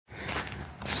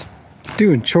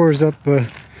doing chores up on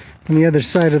the other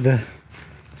side of the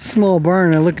small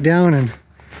barn. I look down and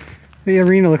the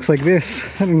arena looks like this.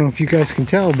 I don't know if you guys can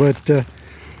tell, but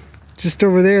just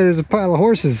over there's a pile of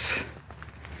horses.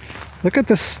 Look at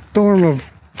the storm of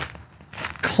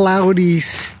cloudy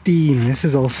steam. This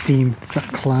is all steam. It's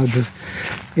not clouds of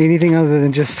anything other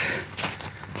than just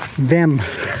them.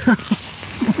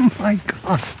 Oh my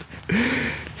god.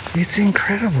 It's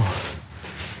incredible.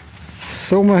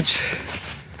 So much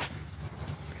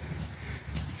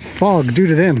fog due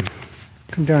to them.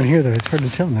 Come down here though, it's hard to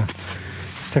tell now.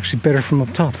 It's actually better from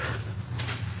up top.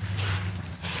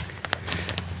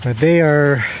 But they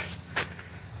are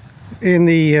in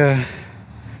the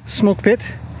smoke pit,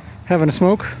 having a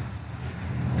smoke.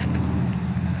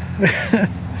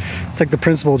 It's like the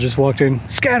principal just walked in.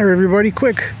 Scatter everybody,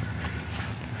 quick!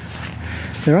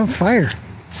 They're on fire.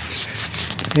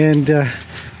 And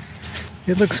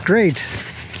it looks great.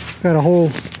 Got a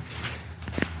whole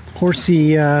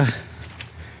horsey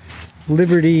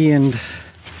liberty and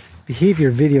behavior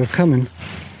video coming.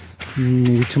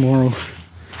 Maybe tomorrow.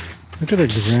 Look at the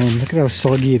ground. Look at how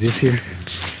soggy it is here.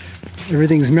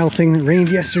 Everything's melting. It rained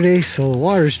yesterday, so the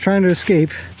water's trying to escape.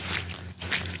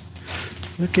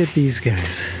 Look at these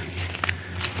guys.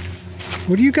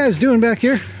 What are you guys doing back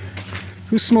here?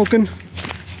 Who's smoking?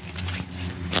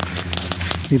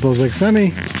 People's like,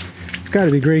 Sammy, it's got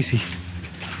to be Gracie.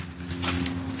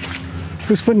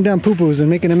 Who's putting down poo-poos and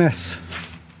making a mess?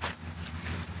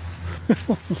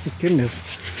 Oh my goodness.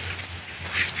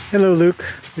 Hello, Luke.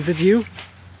 Is it you?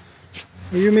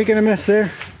 Are you making a mess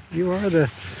there? You are the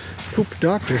poop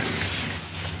doctor.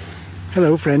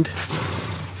 Hello, friend.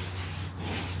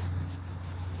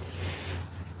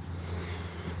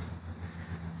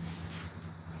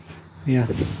 Yeah.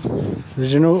 So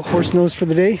there's your horse nose for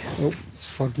the day. Oh, it's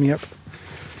fogged me up.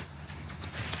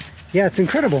 Yeah, it's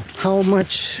incredible how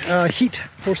much heat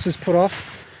horses put off.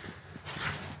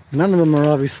 None of them are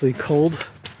obviously cold.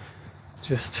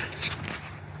 Just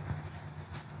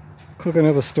cooking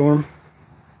up a storm.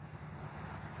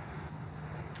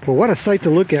 But what a sight to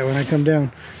look at when I come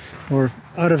down. Or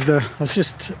out of the... I was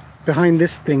just behind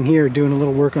this thing here doing a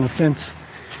little work on a fence.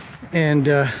 And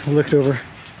I looked over.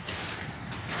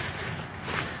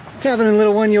 What's happening,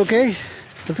 little one? You okay?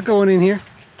 How's it going in here?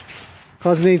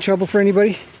 Causing any trouble for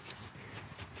anybody?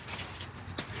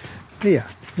 Yeah,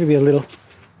 maybe a little.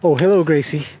 Oh, hello,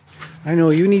 Gracie. I know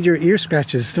you need your ear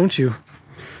scratches, don't you?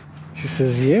 She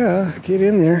says, yeah, get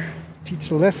in there.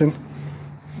 Teach a lesson.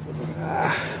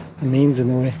 Ah, the mane's in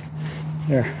the way.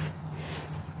 There.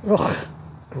 Ugh,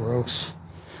 gross.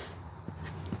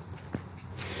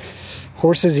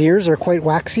 Horses' ears are quite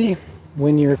waxy.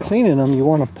 When you're cleaning them, you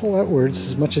want to pull outwards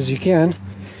as much as you can.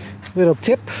 Little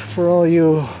tip for all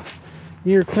you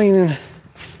ear cleaning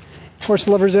horse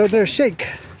lovers out there, shake.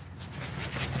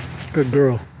 Good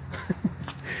girl.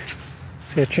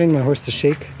 See, I train my horse to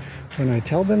shake when I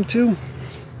tell them to.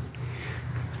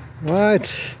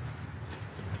 What?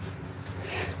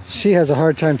 She has a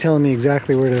hard time telling me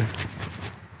exactly where to...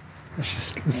 That's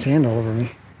just getting sand all over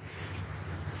me.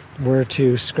 Where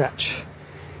to scratch.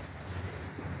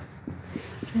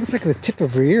 Looks like the tip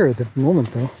of her ear at the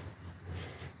moment though.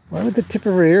 Why would the tip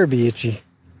of her ear be itchy?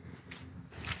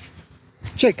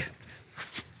 Shake!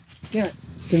 Damn it.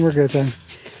 Didn't work that time.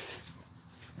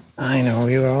 I know,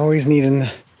 you are always needing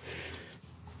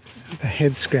the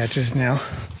head scratches now.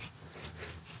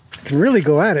 I can really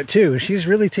go at it too. She's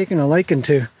really taking a liking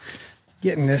to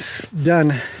getting this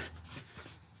done.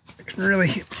 I can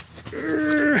really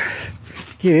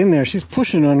get in there. She's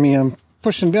pushing on me. I'm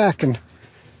pushing back and...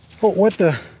 Oh, what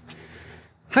the...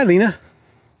 Hi, Lena.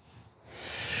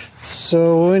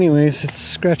 So, anyways, it's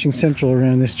scratching central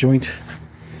around this joint.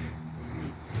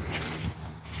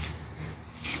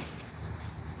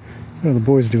 What are the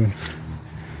boys doing?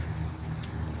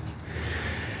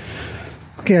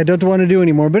 Okay, I don't want to do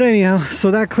anymore. But anyhow,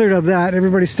 so that cleared up that.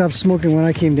 Everybody stopped smoking when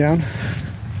I came down.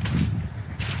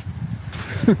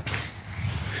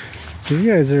 You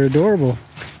guys are adorable.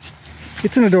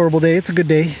 It's an adorable day. It's a good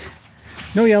day.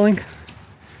 No yelling.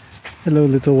 Hello,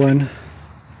 little one.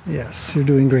 Yes, you're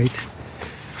doing great.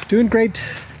 Doing great.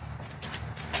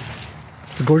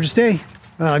 It's a gorgeous day.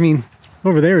 I mean,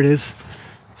 over there it is.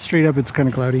 Straight up, it's kind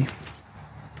of cloudy.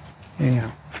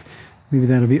 Anyhow, maybe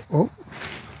that'll be... Oh.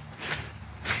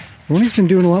 Ronnie's been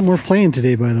doing a lot more playing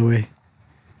today, by the way.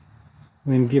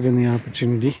 When given the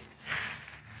opportunity.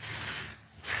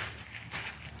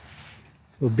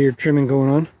 This little beard trimming going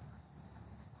on.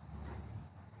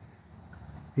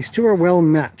 These two are well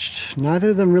matched.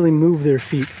 Neither of them really move their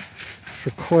feet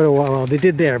for quite a while. Well, they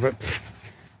did there, but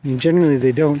I mean, generally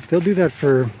they don't. They'll do that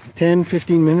for 10,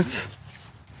 15 minutes.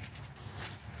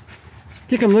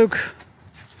 Kick him, Luke.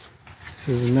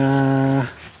 Says, nah.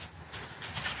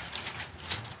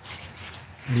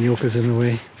 And Yoka's in the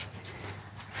way.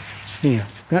 Yeah,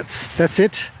 that's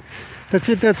it.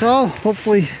 That's all.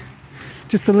 Hopefully,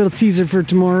 just a little teaser for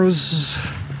tomorrow's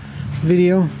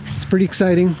video. It's pretty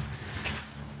exciting.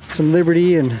 Some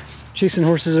liberty and chasing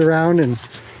horses around and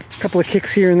a couple of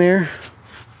kicks here and there.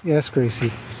 Yes,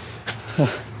 Gracie. You're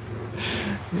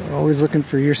always looking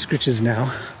for your scritches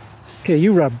now. Okay,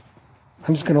 you rub.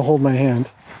 I'm just gonna hold my hand.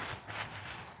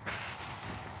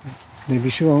 Maybe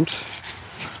she won't.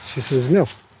 She says no,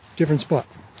 different spot.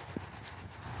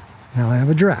 Now I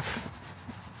have a giraffe.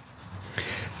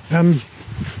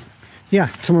 Yeah,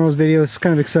 tomorrow's video is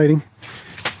kind of exciting.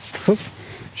 Oh,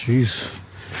 jeez.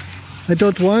 I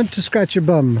don't want to scratch your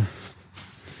bum.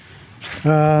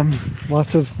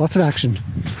 Lots of action.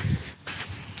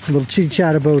 A little chitty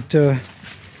chat about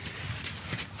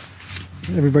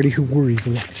everybody who worries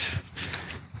a lot.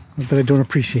 Not that I don't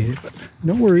appreciate it, but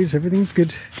no worries, everything's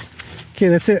good. Okay,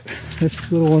 that's it. This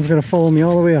little one's gonna follow me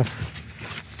all the way up,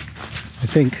 I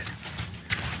think.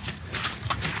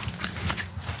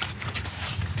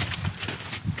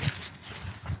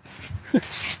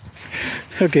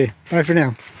 Okay, bye for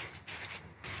now.